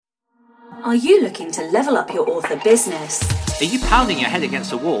Are you looking to level up your author business? Are you pounding your head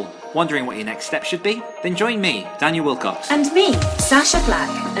against a wall, wondering what your next step should be? Then join me, Daniel Wilcox. And me, Sasha Black,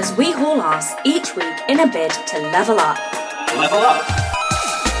 as we haul ass each week in a bid to level up. Level up!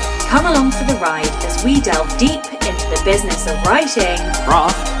 Come along for the ride as we delve deep into the business of writing,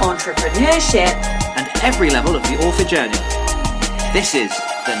 Craft, entrepreneurship, and every level of the author journey. This is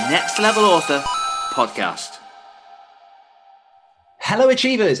the Next Level Author Podcast. Hello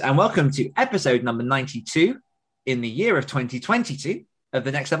Achievers, and welcome to episode number 92 in the year of 2022 of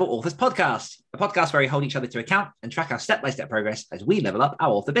the Next Level Authors Podcast, a podcast where we hold each other to account and track our step-by-step progress as we level up our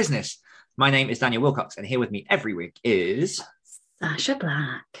author business. My name is Daniel Wilcox, and here with me every week is... Sasha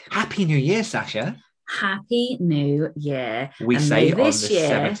Black. Happy New Year, Sasha. Happy New Year. We and say on the year,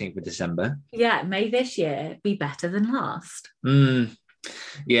 17th of December. Yeah, may this year be better than last.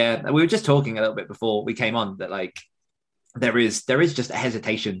 Yeah, we were just talking a little bit before we came on that like there is just a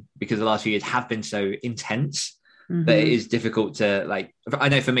hesitation because the last few years have been so intense that it is difficult to like. I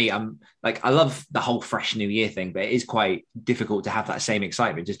know for me, I'm like, I love the whole fresh new year thing, but it is quite difficult to have that same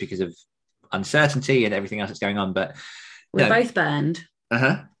excitement just because of uncertainty and everything else that's going on. But we're both burned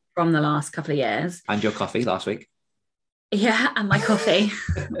from the last couple of years. And your coffee last week. Yeah, and my coffee,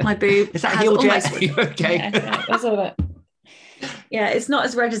 my boob. Is that a heel jet? Are you okay? Yeah, that's all of it. Yeah, it's not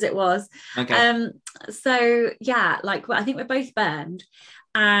as red as it was. Okay. So yeah, like I think we're both burned,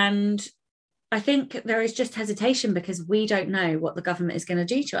 and I think there is just hesitation because we don't know what the government is going to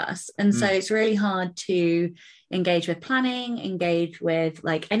do to us, and so it's really hard to engage with planning, engage with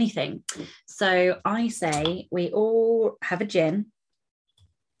like anything. So I say we all have a gin.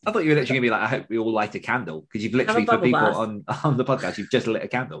 I thought you were literally going to be like, I hope we all light a candle, because you've literally, for people on the podcast, you've just lit a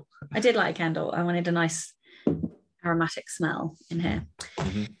candle. I did light a candle. I wanted a nice aromatic smell in here.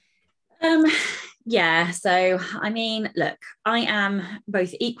 Yeah, so I mean, look, I am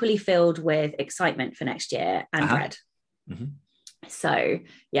both equally filled with excitement for next year and dread. So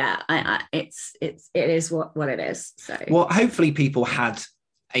yeah, it is what it is. So well, hopefully people had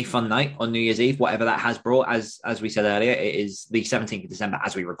a fun night on New Year's Eve, whatever that has brought. As we said earlier, it is the 17th of December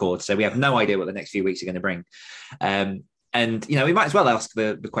as we record, so we have no idea what the next few weeks are going to bring. And you know, we might as well ask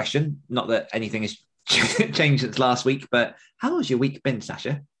the question, not that anything has changed since last week, but how has your week been,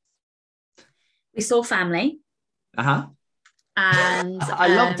 Sasha? We saw family. And I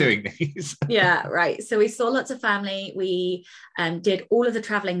love doing these. Yeah, right. So we saw lots of family. We did all of the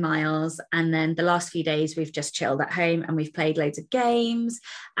traveling miles, and then the last few days we've just chilled at home and we've played loads of games,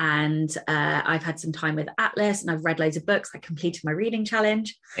 and I've had some time with Atlas, and I've read loads of books. I completed my reading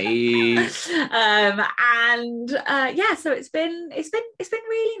challenge. Hey. Yeah, so it's been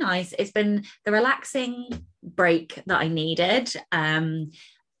really nice. It's been the relaxing break that I needed.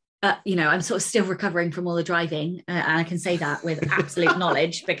 You know, I'm sort of still recovering from all the driving, and I can say that with absolute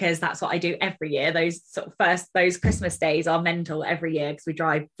knowledge because that's what I do every year. Those Christmas days are mental every year because we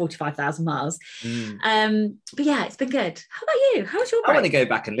drive 45,000 miles. But yeah, it's been good. How about you? How's your break? I want to go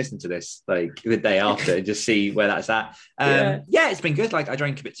back and listen to this like the day after and just see where that's at. Yeah, it's been good. Like I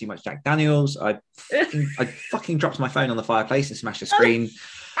drank a bit too much Jack Daniels. I fucking dropped my phone on the fireplace and smashed the screen.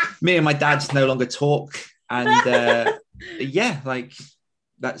 Me and my dad no longer talk, and yeah, like.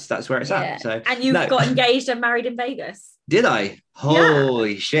 That's where it's at. So, and you got engaged and married in Vegas. Did I?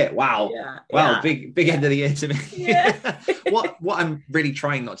 Holy shit! Wow, wow, big end of the year to me. What I'm really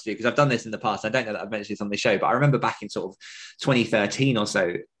trying not to do, because I've done this in the past. I don't know that I've mentioned this on the show, but I remember back in sort of 2013 or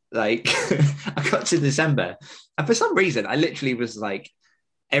so, like I got to December, and for some reason, I literally was like,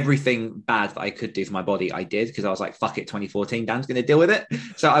 everything bad that I could do for my body, I did, because I was like, fuck it, 2014, Dan's going to deal with it.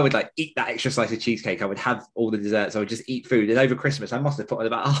 So I would like eat that extra slice of cheesecake. I would have all the desserts. I would just eat food. And over Christmas, I must have put on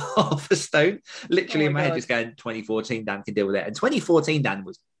about half a stone, literally in my head, just going, 2014, Dan can deal with it. And 2014, Dan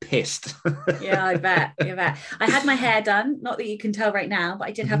was pissed. Yeah, I bet. I had my hair done. Not that you can tell right now, but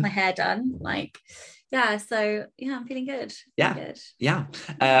I did have my hair done. Like, yeah. So yeah, I'm feeling good. Yeah.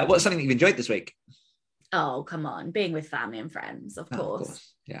 What's something that you've enjoyed this week? Oh, come on. Being with family and friends, of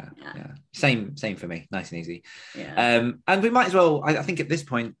course. Yeah. Same for me. Nice and easy. Yeah. And we might as well, I think at this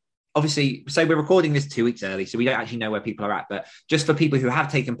point, obviously, so we're recording this 2 weeks early, so we don't actually know where people are at, but just for people who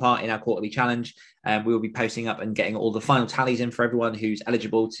have taken part in our quarterly challenge, we will be posting up and getting all the final tallies in for everyone who's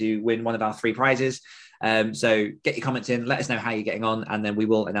eligible to win one of our 3 prizes. So get your comments in, let us know how you're getting on, and then we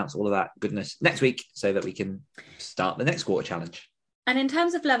will announce all of that goodness next week so that we can start the next quarter challenge. And in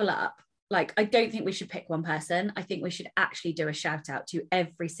terms of level up, like, I don't think we should pick one person. I think we should actually do a shout out to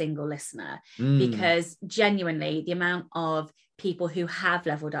every single listener, because genuinely the amount of people who have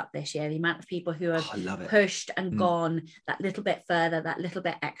leveled up this year, the amount of people who have pushed and gone that little bit further, that little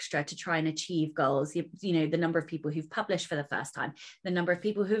bit extra to try and achieve goals. You know, the number of people who've published for the first time, the number of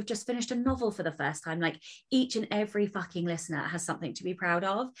people who've just finished a novel for the first time. Like, each and every fucking listener has something to be proud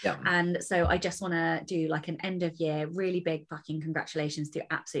of. Yeah. And so I just want to do like an end of year really big fucking congratulations to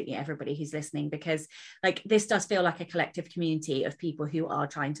absolutely everybody who's listening, because like this does feel like a collective community of people who are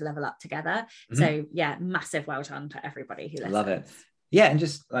trying to level up together. So yeah, massive well done to everybody who listens. Love it. Yeah, and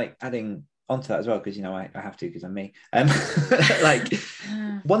just like adding onto that as well, because you know I have to, because I'm me. Like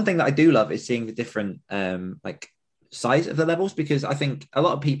one thing that I do love is seeing the different like size of the levels, because I think a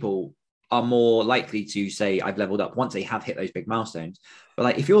lot of people are more likely to say I've leveled up once they have hit those big milestones. But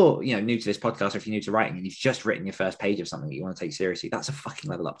like if you're, you know, new to this podcast, or if you're new to writing and you've just written your first page of something that you want to take seriously, that's a fucking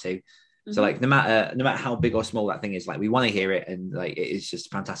level up too. So like no matter how big or small that thing is, like we want to hear it, and like it is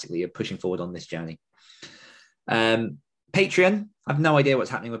just fantastically you're pushing forward on this journey. Patreon, I have no idea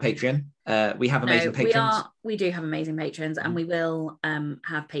what's happening with Patreon. We have amazing patrons. We do have amazing patrons, and we will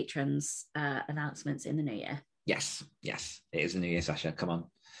have patrons announcements in the new year. Yes, it is the new year, Sasha. Come on.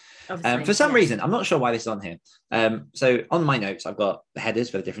 For some reason, I'm not sure why this is on here. So on my notes, I've got the headers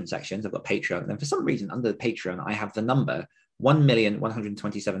for the different sections. I've got Patreon, and then for some reason under the Patreon, I have the number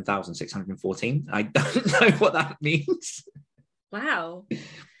 1,127,614. I don't know what that means. Wow.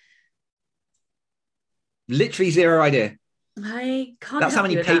 Literally zero idea. I can't. That's how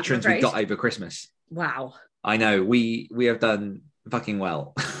many patrons we got over Christmas. Wow. I know. We have done fucking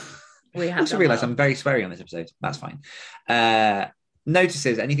well. We have. I also realised I'm very sweary on this episode. That's fine.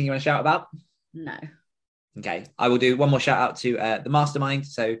 Notices. Anything you want to shout about? No. Okay, I will do one more shout out to the mastermind.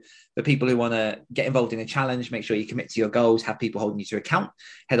 So for people who want to get involved in a challenge, make sure you commit to your goals, have people holding you to account,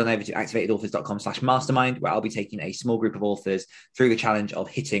 head on over to activatedauthors.com/mastermind, where I'll be taking a small group of authors through the challenge of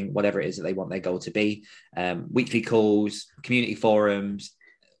hitting whatever it is that they want their goal to be. Weekly calls, community forums,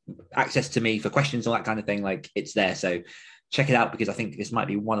 access to me for questions, all that kind of thing. Like, it's there. So check it out, because I think this might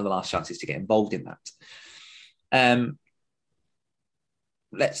be one of the last chances to get involved in that.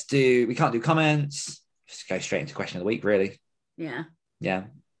 We can't do comments. Just go straight into question of the week, really. Yeah.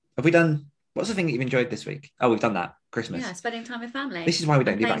 Have we done, what's the thing that you've enjoyed this week? Oh, we've done that. Christmas. Yeah, spending time with family. This is why we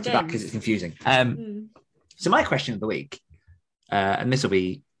don't do back to back, because it's confusing. So my question of the week, and this will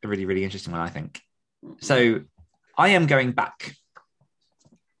be a really, really interesting one, I think. So I am going back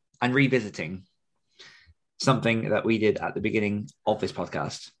and revisiting something that we did at the beginning of this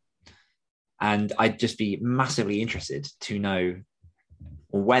podcast. And I'd just be massively interested to know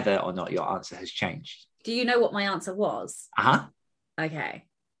whether or not your answer has changed. Do you know what my answer was? Okay.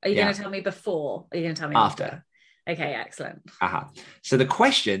 Are you going to tell me before? Or are you going to tell me after? Okay, excellent. So the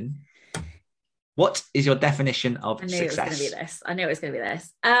question, what is your definition of success? I knew it was going to be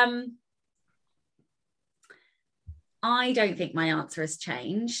this. I don't think my answer has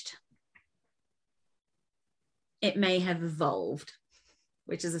changed. It may have evolved,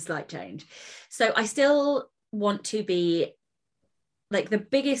 which is a slight change. So I still want to be, like, the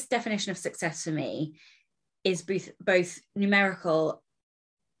biggest definition of success for me is both numerical.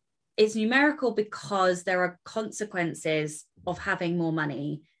 It's numerical because there are consequences of having more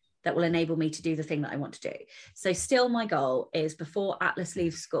money that will enable me to do the thing that I want to do. So still my goal is, before Atlas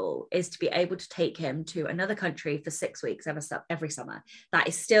leaves school, is to be able to take him to another country for 6 weeks every summer. That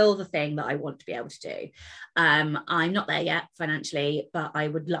is still the thing that I want to be able to do. I'm not there yet financially, but I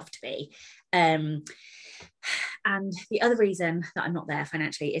would love to be. And the other reason that I'm not there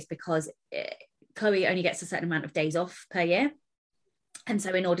financially is because Chloe only gets a certain amount of days off per year. And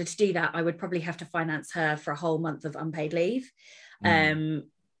so in order to do that, I would probably have to finance her for a whole month of unpaid leave.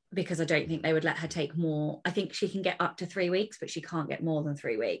 Because I don't think they would let her take more. I think she can get up to 3 weeks, but she can't get more than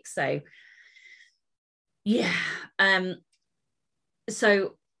 3 weeks. So yeah.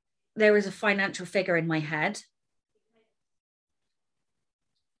 So there is a financial figure in my head.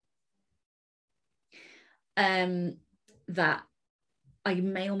 That I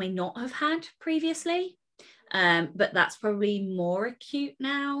may or may not have had previously. But that's probably more acute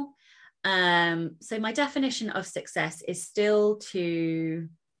now. So my definition of success is still to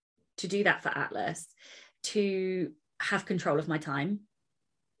do that for Atlas, to have control of my time,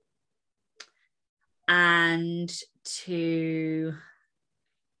 and to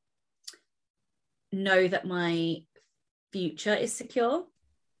know that my future is secure.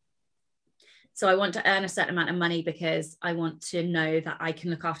 So I want to earn a certain amount of money because I want to know that I can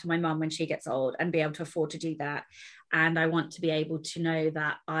look after my mum when she gets old and be able to afford to do that. And I want to be able to know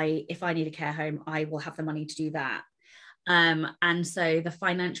that if I need a care home, I will have the money to do that. And so the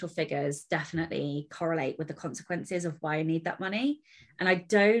financial figures definitely correlate with the consequences of why I need that money. And I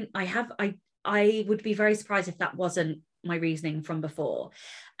would be very surprised if that wasn't my reasoning from before.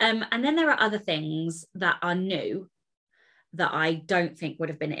 And then there are other things that are new that I don't think would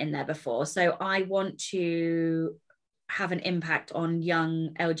have been in there before. So I want to have an impact on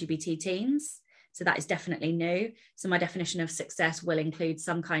young LGBT teens. So that is definitely new. So my definition of success will include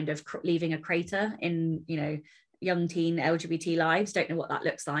some kind of leaving a crater in, you know, young teen LGBT lives. Don't know what that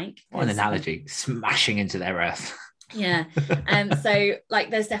looks like. What an analogy, smashing into their earth. Yeah. So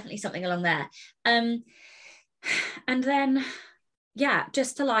like there's definitely something along there. And then, yeah,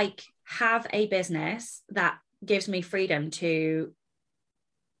 just to like have a business that gives me freedom to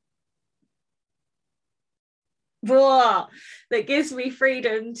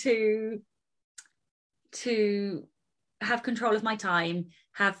have control of my time,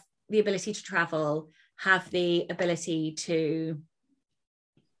 have the ability to travel, have the ability to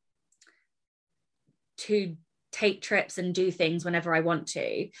take trips and do things whenever I want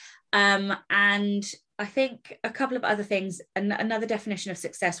to. And I think a couple of other things, another definition of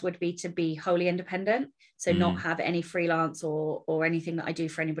success would be to be wholly independent. So not have any freelance or anything that I do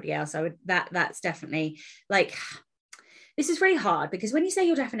for anybody else. That's definitely like, this is really hard because when you say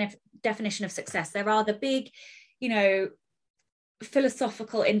your definition of success, there are the big, you know,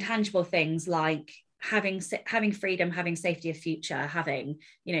 philosophical, intangible things like having freedom, having safety of future, having,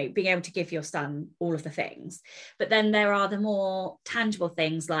 you know, being able to give your son all of the things. But then there are the more tangible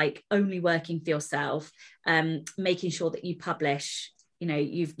things like only working for yourself, making sure that you publish, you know,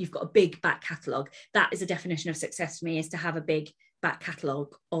 you've got a big back catalogue. That is a definition of success for me, is to have a big back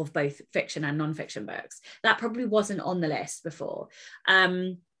catalogue of both fiction and non-fiction books. That probably wasn't on the list before.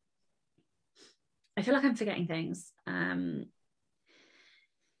 I feel like I'm forgetting things.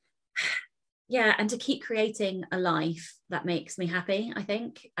 Yeah, and to keep creating a life that makes me happy, I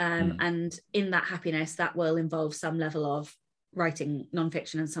think. And in that happiness, that will involve some level of writing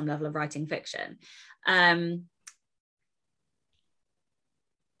nonfiction and some level of writing fiction.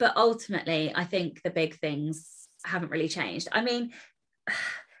 But ultimately, I think the big things haven't really changed. I mean,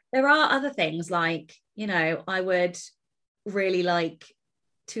 there are other things like, you know, I would really like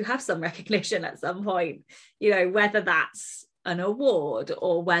to have some recognition at some point, you know, whether that's an award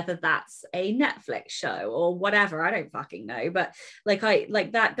or whether that's a Netflix show or whatever, I don't fucking know, but like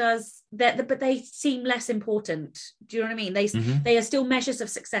that does that, but they seem less important. Do you know what I mean? They are still measures of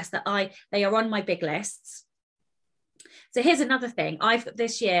success that they are on my big lists. So here's another thing.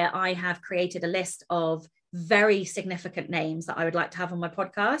 This year I have created a list of very significant names that I would like to have on my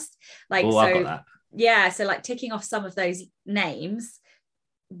podcast. Like, so I've got that. Yeah, so like ticking off some of those names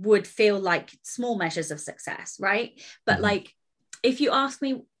would feel like small measures of success, right? But like, if you ask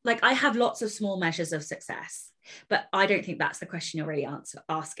me, like, I have lots of small measures of success, but I don't think that's the question you're really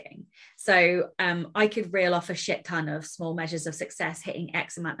asking. So I could reel off a shit ton of small measures of success, hitting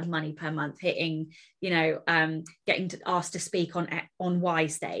X amount of money per month, hitting, you know, getting asked to speak on Y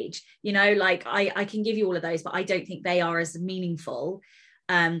stage, you know, like I can give you all of those, but I don't think they are as meaningful.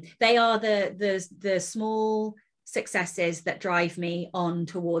 They are the small successes that drive me on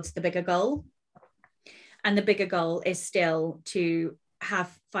towards the bigger goal. And the bigger goal is still to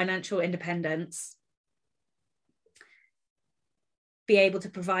have financial independence, be able to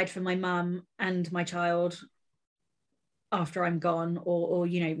provide for my mum and my child after I'm gone, or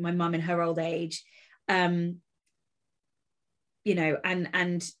you know, my mum in her old age, you know,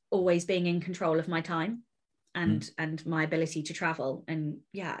 and always being in control of my time and my ability to travel. And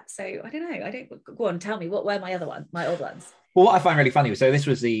yeah, so I don't know, go on, tell me, what were my old ones? Well, what I find really funny was, so this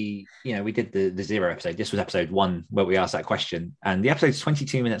was we did the 0 episode. This was episode 1 where we asked that question, and the episode's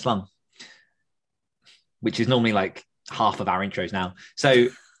 22 minutes long, which is normally like half of our intros now. So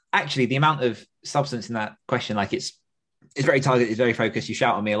actually the amount of substance in that question, like it's very targeted, it's very focused. You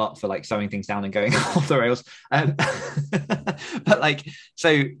shout at me a lot for like slowing things down and going off the rails. But like, so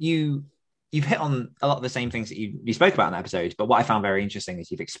you've hit on a lot of the same things that you spoke about in that episode. But what I found very interesting is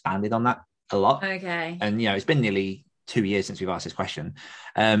you've expanded on that a lot. Okay. And, you know, it's been nearly 2 years since we've asked this question.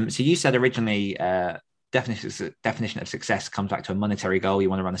 So you said originally definition of success comes back to a monetary goal. You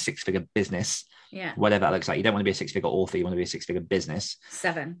want to run a 6-figure business, whatever that looks like. You don't want to be a 6-figure author, you want to be a 6-figure business.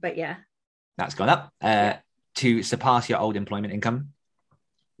 7, but yeah, that's gone up. To surpass your old employment income,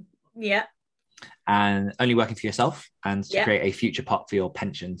 and only working for yourself, and to create a future pot for your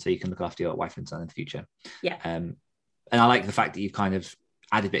pension so you can look after your wife and son in the future. And I like the fact that you've kind of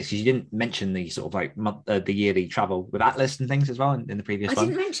added bits, because you didn't mention the sort of like the yearly travel with Atlas and things as well in the previous one. I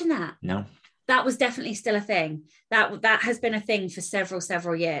didn't mention that. No, that was definitely still a thing. That has been a thing for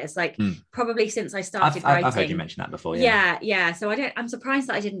several years, like probably since I started writing. I've heard you mention that before. Yeah. So I'm surprised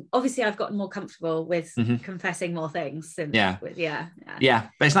that I didn't. Obviously, I've gotten more comfortable with confessing more things since. But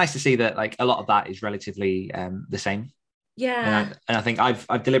it's nice to see that like a lot of that is relatively the same. Yeah. And I think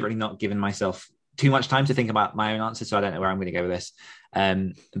I've deliberately not given myself too much time to think about my own answer, so I don't know where I'm going to go with this.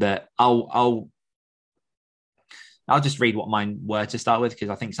 But I'll just read what mine were to start with, because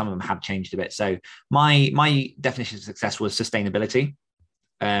I think some of them have changed a bit. So my definition of success was sustainability.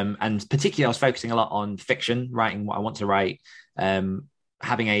 And particularly I was focusing a lot on fiction, writing what I want to write,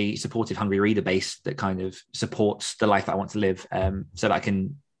 having a supportive, hungry reader base that kind of supports the life that I want to live, so that I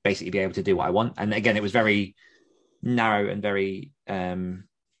can basically be able to do what I want. And again, it was very narrow and very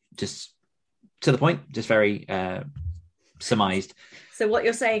just to the point, just very surmised. So what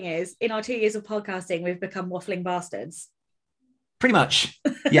you're saying is, in our 2 years of podcasting, we've become waffling bastards. Pretty much,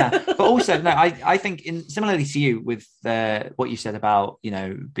 yeah. But also, no, I think similarly to you with what you said about,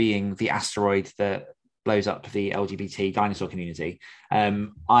 being the asteroid that blows up the LGBT dinosaur community.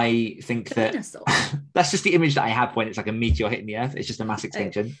 I think that's just the image that I have when it's like a meteor hitting the Earth. It's just a mass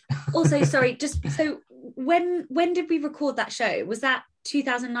extinction. Also, sorry, just so when did we record that show? Was that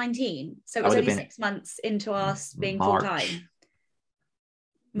 2019? So it was only 6 months into us being full time.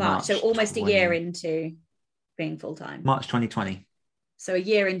 March, so almost 20... a year into being full time. March 2020. So a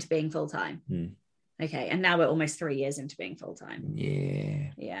year into being full time. Okay, and now we're almost 3 years into being full time.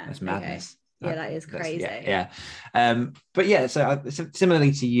 Yeah, that's madness. Okay. That is crazy. But yeah, so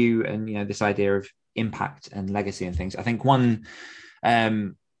similarly to you, and this idea of impact and legacy and things, I think one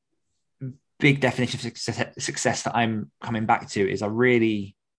big definition of success that I'm coming back to is I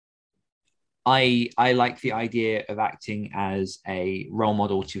like the idea of acting as a role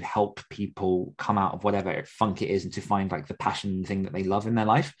model to help people come out of whatever funk it is and to find like the passion thing that they love in their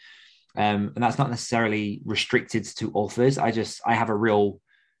life. And that's not necessarily restricted to authors. I have a real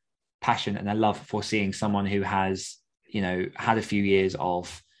passion and a love for seeing someone who has, had a few years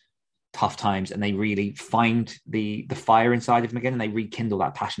of tough times and they really find the fire inside of them again, and they rekindle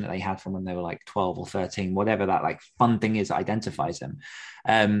that passion that they had from when they were like 12 or 13, whatever that like fun thing is that identifies them.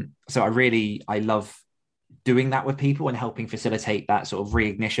 So I love doing that with people and helping facilitate that sort of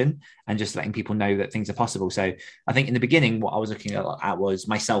reignition and just letting people know that things are possible. So I think in the beginning, what I was looking at was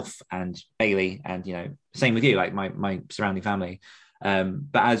myself and Bailey, and same with you, like my surrounding family.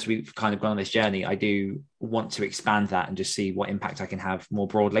 But as we've kind of gone on this journey, I do want to expand that and just see what impact I can have more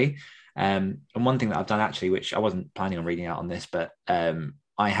broadly. And one thing that I've done actually, which I wasn't planning on reading out on this, but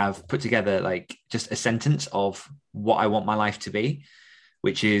I have put together like just a sentence of what I want my life to be,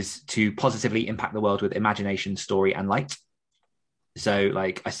 which is to positively impact the world with imagination, story, and light. So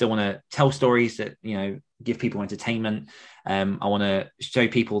like, I still want to tell stories that, give people entertainment. I want to show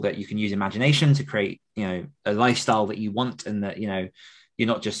people that you can use imagination to create, a lifestyle that you want, and that, you're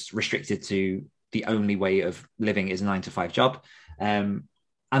not just restricted to the only way of living is a 9-to-5 job.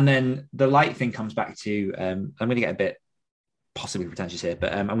 And then the light thing comes back to, I'm going to get a bit possibly pretentious here,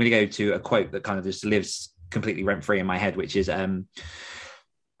 but I'm going to go to a quote that kind of just lives completely rent-free in my head, which is,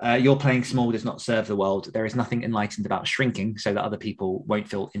 your playing small does not serve the world. There is nothing enlightened about shrinking so that other people won't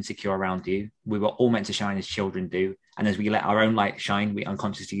feel insecure around you. We were all meant to shine as children do. And as we let our own light shine, we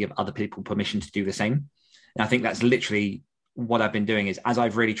unconsciously give other people permission to do the same. And I think that's literally what I've been doing, is as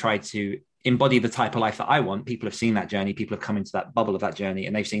I've really tried to embody the type of life that I want, people have seen that journey, people have come into that bubble of that journey,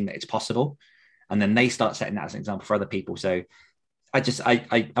 and they've seen that it's possible. And then they start setting that as an example for other people. So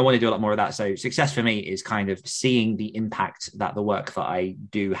I want to do a lot more of that. So success for me is kind of seeing the impact that the work that I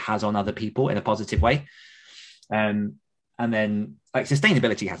do has on other people in a positive way. And then like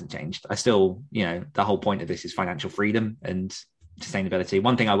sustainability hasn't changed. I still, the whole point of this is financial freedom and sustainability.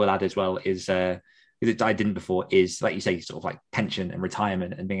 One thing I will add as well is that I didn't before is, like you say, sort of like pension and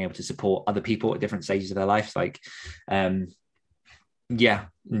retirement and being able to support other people at different stages of their life. Like, and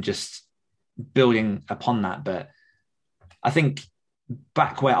just building upon that. But I think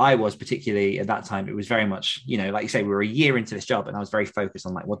back where I was, particularly at that time, it was very much, like you say, we were a year into this job and I was very focused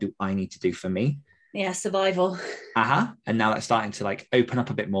on like, what do I need to do for me? Yeah, survival. And now that's starting to like open up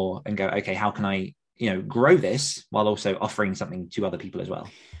a bit more and go, okay, how can I, grow this while also offering something to other people as well?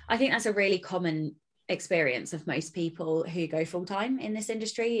 I think that's a really common experience of most people who go full-time in this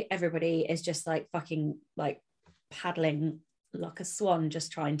industry. Everybody is just like fucking like paddling like a swan,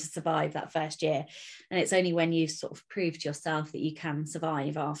 just trying to survive that first year. And it's only when you've sort of proved yourself that you can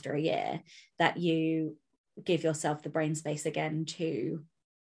survive after a year that you give yourself the brain space again to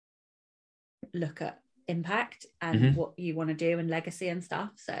look at impact and what you want to do and legacy and stuff.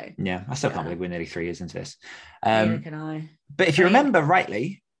 So yeah, I still can't believe we're nearly 3 years into this. Neither can I. But if you remember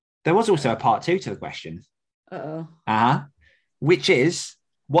rightly, there was also a part 2 to the question. Which is,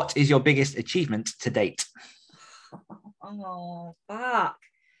 what is your biggest achievement to date? Oh, fuck.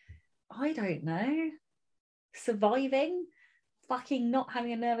 I don't know. Surviving. Fucking not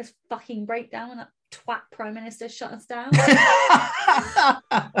having a nervous fucking breakdown twat prime minister shut us down.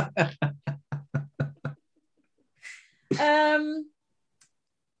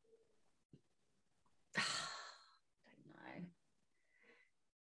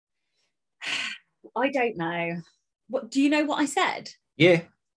 I don't know. What do you know what I said? Yeah.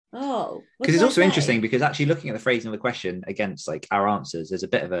 Oh, because it's also interesting because actually looking at the phrasing of the question against like our answers, there's a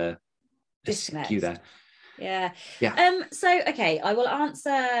bit of a skew there. Yeah. Yeah. So okay, I will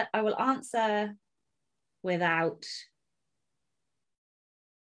answer without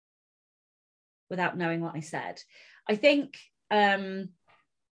knowing what I said. I think there's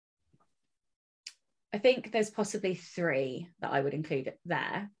possibly 3 that I would include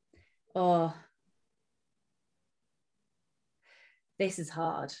there. Oh, this is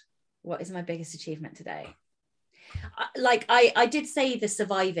hard. What is my biggest achievement today? I did say the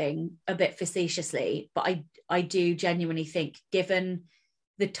surviving a bit facetiously, but I do genuinely think, given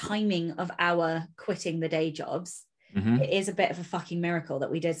the timing of our quitting the day jobs, it is a bit of a fucking miracle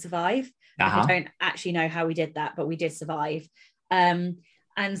that we did survive. I don't actually know how we did that, but we did survive. And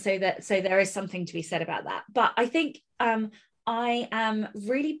so there is something to be said about that. But I think I am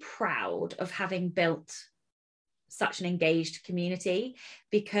really proud of having built such an engaged community,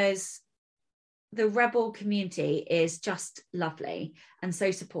 because the Rebel community is just lovely and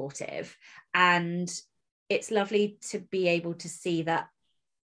so supportive. And it's lovely to be able to see that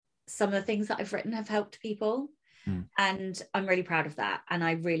some of the things that I've written have helped people. And I'm really proud of that. And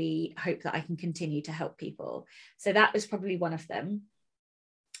I really hope that I can continue to help people. So that was probably one of them.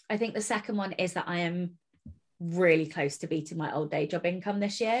 I think the second one is that I am really close to beating my old day job income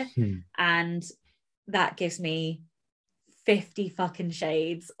this year. And that gives me 50 fucking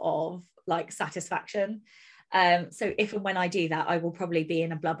shades of like satisfaction. So if and when I do that, I will probably be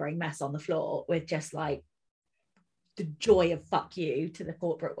in a blubbering mess on the floor with just like the joy of fuck you to the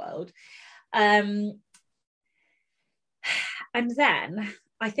corporate world. And then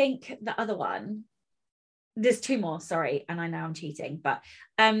I think the other one, there's 2 more, sorry, and I know I'm cheating, but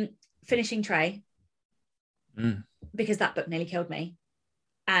finishing Trey, because that book nearly killed me.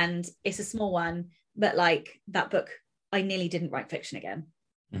 And it's a small one, but like that book, I nearly didn't write fiction again.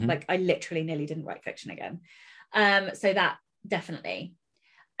 Like I literally nearly didn't write fiction again. So that definitely.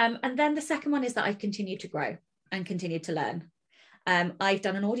 And then the second one is that I've continued to grow and continued to learn. I've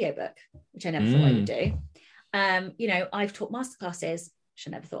done an audiobook, which I never thought I would do. I've taught masterclasses, which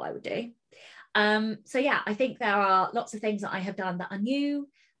I never thought I would do. So yeah, I think there are lots of things that I have done that are new,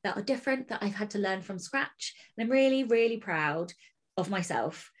 that are different, that I've had to learn from scratch. And I'm really, really proud of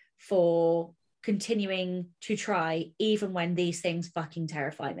myself for continuing to try, even when these things fucking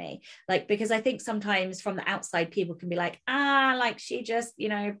terrify me. Like, because I think sometimes from the outside, people can be like, like she just,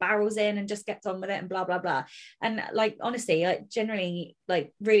 barrels in and just gets on with it and blah, blah, blah. And like, honestly, I generally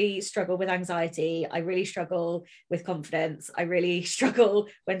like really struggle with anxiety. I really struggle with confidence. I really struggle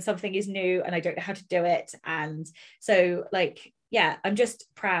when something is new and I don't know how to do it. And so like, yeah, I'm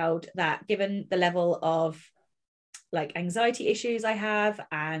just proud that given the level of like anxiety issues I have,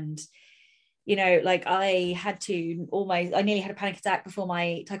 and like I nearly had a panic attack before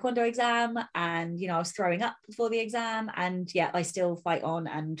my taekwondo exam, and I was throwing up before the exam, and yet I still fight on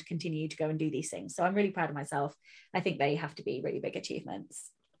and continue to go and do these things. So I'm really proud of myself. I think they have to be really big achievements.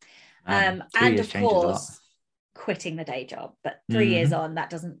 And of course quitting the day job, but 3 years on, that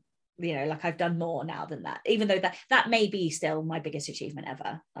doesn't, like I've done more now than that, even though that may be still my biggest achievement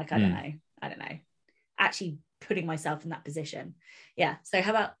ever. Like I don't know actually putting myself in that position. Yeah. So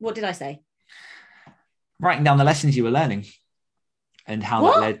how about, what did I say? Writing down the lessons you were learning and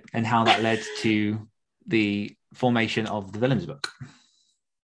how that led to the formation of the Villains book.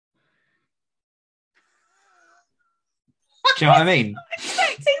 Do you know what I mean? I'm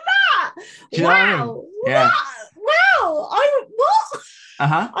expecting that. Wow. Yeah. Wow. What?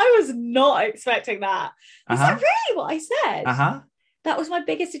 I was not expecting that. Is that really what I said? That was my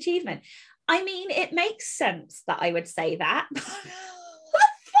biggest achievement. I mean, it makes sense that I would say that. Fuck,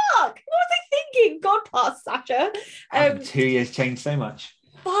 what was I thinking? God bless Sacha. 2 years changed so much.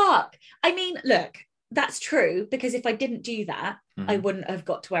 Fuck. I mean, look, that's true, because if I didn't do that, I wouldn't have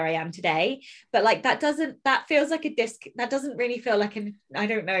got to where I am today. But like that feels like a disc. That doesn't really feel like I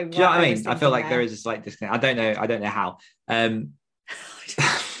don't know. Do you know what I mean? I feel like there is a slight disconnect. I don't know how. How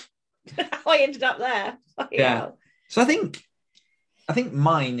I ended up there. Yeah. Hell. So I think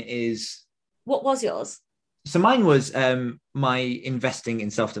mine is. What was yours? So mine was my investing in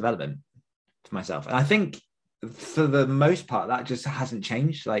self-development for myself. And I think for the most part, that just hasn't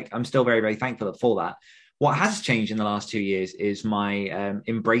changed. Like I'm still very, very thankful for that. What has changed in the last 2 years is my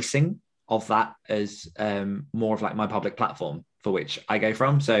embracing of that as more of like my public platform. for which I go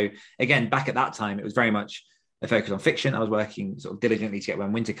from. So again, back at that time, it was very much a focus on fiction. I was working sort of diligently to get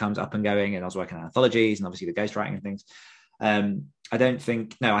When Winter Comes up and going, and I was working on anthologies and obviously the ghostwriting and things. I don't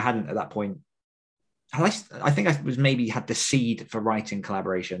think, no, I hadn't at that point. I think I was maybe had the seed for writing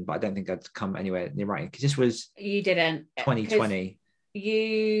collaboration, but I don't think I'd come anywhere near writing because this was you didn't 2020.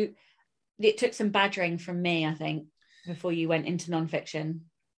 It took some badgering from me, I think, before you went into nonfiction.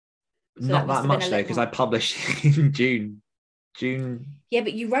 So not that much though, because I published in June. Yeah,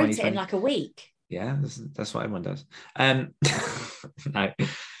 but you wrote it in like a week. Yeah, that's what everyone does. No,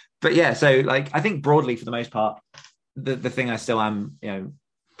 but yeah, so like I think broadly for the most part, the thing I still am,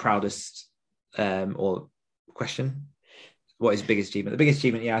 proudest. Or question, what is the biggest achievement? The biggest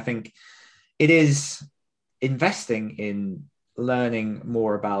achievement, I think it is investing in learning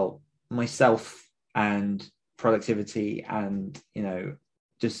more about myself and productivity and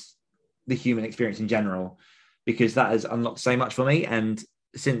just the human experience in general, because that has unlocked so much for me. And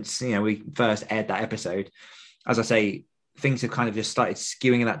since we first aired that episode, as I say, things have kind of just started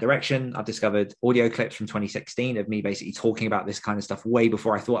skewing in that direction. I've discovered audio clips from 2016 of me basically talking about this kind of stuff way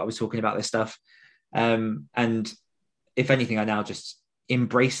before I thought I was talking about this stuff. And if anything, I now just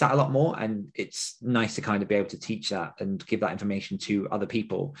embrace that a lot more. And it's nice to kind of be able to teach that and give that information to other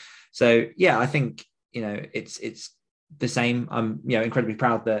people. So yeah, I think, it's the same. I'm, incredibly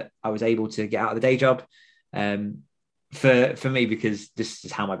proud that I was able to get out of the day job. For me, because this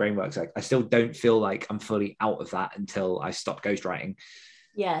is how my brain works. Like I still don't feel like I'm fully out of that until I stop ghostwriting.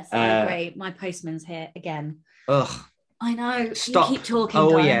 Yes, I agree. My postman's here again. Ugh. I know. Stop. You keep talking.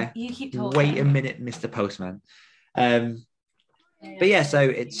 Oh, Guy. yeah. You keep talking. Wait a minute, Mr. Postman. But yeah, so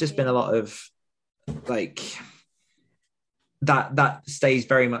it's just been a lot of like that stays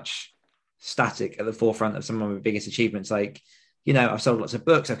very much static at the forefront of some of my biggest achievements. Like, I've sold lots of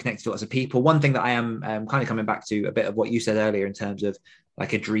books, I've connected to lots of people. One thing that I am kind of coming back to a bit of what you said earlier in terms of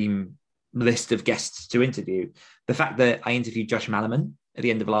like a dream list of guests to interview. The fact that I interviewed Josh Malerman at the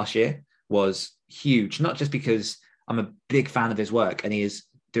end of last year was huge, not just because I'm a big fan of his work and he is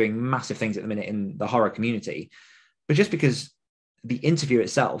doing massive things at the minute in the horror community, but just because the interview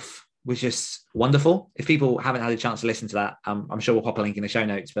itself was just wonderful. If people haven't had a chance to listen to that, I'm sure we'll pop a link in the show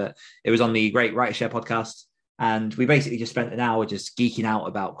notes, but it was on the Great Writer Share podcast. And we basically just spent an hour just geeking out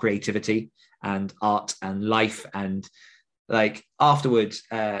about creativity and art and life. And like afterwards,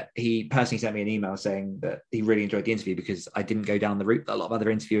 he personally sent me an email saying that he really enjoyed the interview because I didn't go down the route that a lot of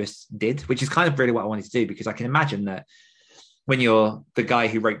other interviewers did, which is kind of really what I wanted to do, because I can imagine that when you're the guy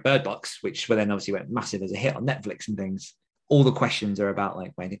who wrote Bird Box, which then obviously went massive as a hit on Netflix and things, all the questions are about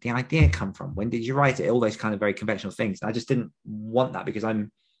like, where did the idea come from? When did you write it? All those kind of very conventional things. And I just didn't want that because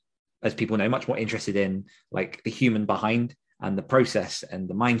I'm, as people know, much more interested in like the human behind and the process and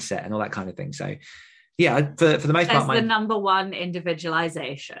the mindset and all that kind of thing. So yeah, for the most part, the number one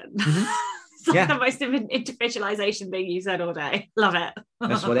individualization. Mm-hmm. It's like the most individualization thing you said all day. Love it.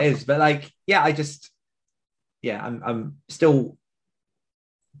 That's what it is. But like, yeah, I'm still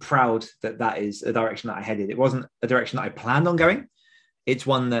proud that is a direction that I headed. It wasn't a direction that I planned on going. It's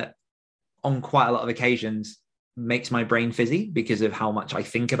one that on quite a lot of occasions makes my brain fizzy because of how much I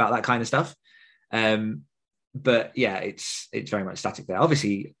think about that kind of stuff. But yeah, it's very much static there.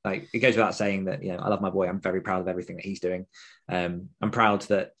 Obviously, like it goes without saying that, I love my boy. I'm very proud of everything that he's doing. I'm proud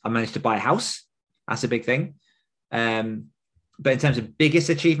that I managed to buy a house. That's a big thing. But in terms of biggest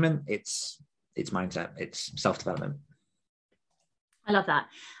achievement, it's mindset, it's self-development. I love that.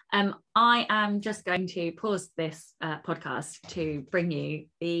 I am just going to pause this podcast to bring you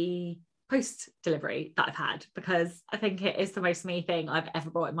the post delivery that I've had, because I think it is the most me thing I've ever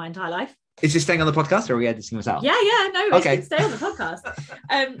brought in my entire life. Is this staying on the podcast or are we editing this out? Yeah, no, okay. It should stay on the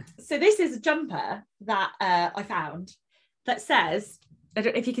podcast. So this is a jumper that I found that says, I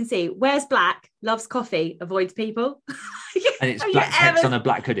don't know if you can see, wears black, loves coffee, avoids people. And it's black text on a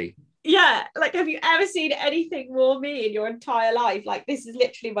black hoodie. Yeah, like have you ever seen anything more me in your entire life? Like this is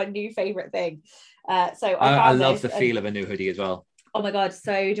literally my new favorite thing. So I love the feel of a new hoodie as well. Oh my god,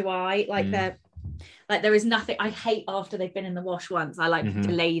 so do I. Like there is nothing I hate after they've been in the wash once. I like to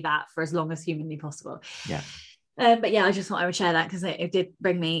delay that for as long as humanly possible. Yeah. But yeah, I just thought I would share that because it did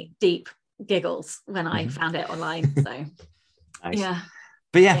bring me deep giggles when I found it online. So nice. Yeah.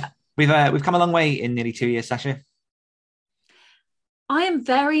 But yeah, we've come a long way in nearly 2 years, Sasha. I am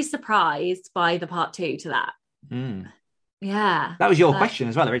very surprised by the part 2 to that. Yeah. That was your question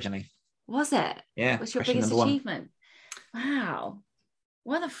as well originally. Was it? Yeah. What's your biggest achievement? Wow.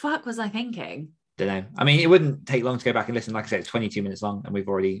 What the fuck was I thinking? Don't know. I mean, it wouldn't take long to go back and listen. Like I said, it's 22 minutes long and we've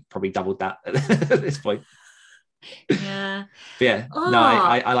already probably doubled that at this point. Yeah. But yeah, no,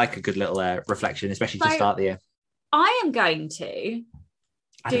 I like a good little reflection, especially to start the year. I am going to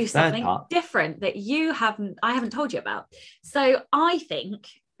do something different that I haven't told you about. So I think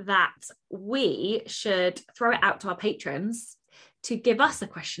that we should throw it out to our patrons to give us a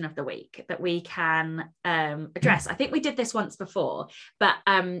question of the week that we can address. I think we did this once before, but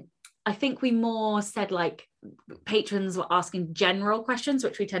I think we more said like patrons were asking general questions,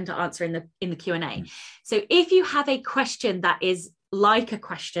 which we tend to answer in the Q&A. So if you have a question that is like a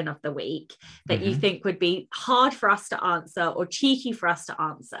question of the week that you think would be hard for us to answer or cheeky for us to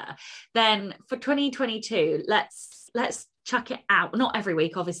answer, then for 2022, let's chuck it out. Not every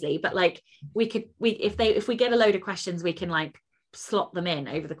week, obviously, but like if we get a load of questions, we can like slot them in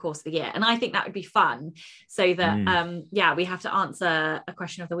over the course of the year. And I think that would be fun, so that we have to answer a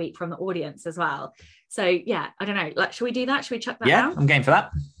question of the week from the audience as well. So yeah, I don't know, like, should we do that? Should we chuck that out? I'm game for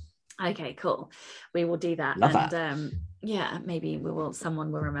that. Okay, cool. We will do that. Love and that. Maybe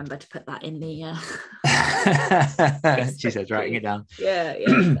someone will remember to put that in the she says writing it down. Yeah,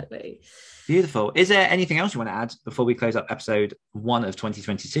 exactly. Beautiful. Is there anything else you want to add before we close up episode 1 of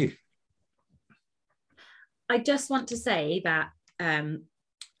 2022? I just want to say that no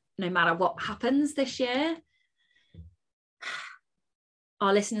matter what happens this year,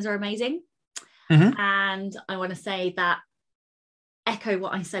 our listeners are amazing. And I want to say that, echo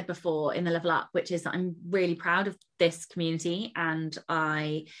what I said before in the Level Up, which is that I'm really proud of this community, and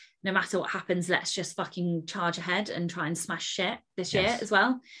no matter what happens, let's just fucking charge ahead and try and smash shit this year as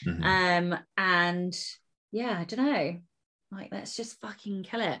well. And yeah, I don't know, like, let's just fucking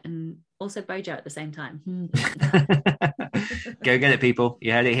kill it, and also Bojo at the same time. Go get it, people.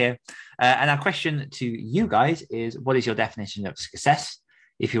 You heard it here. And our question to you guys is, what is your definition of success?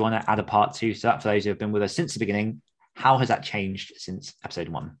 If you want to add a part 2 to that, for those who have been with us since the beginning, how has that changed since episode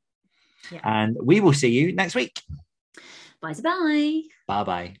 1? Yeah. And we will see you next week. Bye-bye.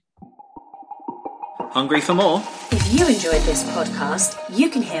 Bye-bye. Hungry for more? If you enjoyed this podcast, you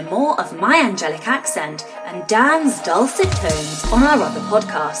can hear more of my angelic accent and Dan's dulcet tones on our other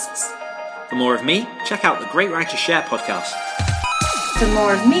podcasts. For more of me, check out the Great Writers Share podcast. For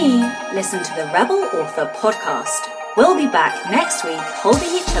more of me, listen to the Rebel Author podcast. We'll be back next week holding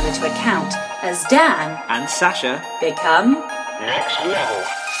each other to account as Dan and Sasha become next level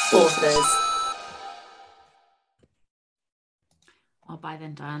authors. All by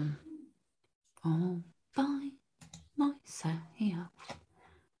then, Dan. All by myself.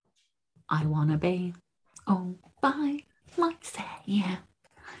 I wanna be all by myself.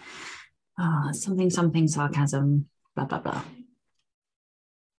 Something sarcasm. Blah blah blah.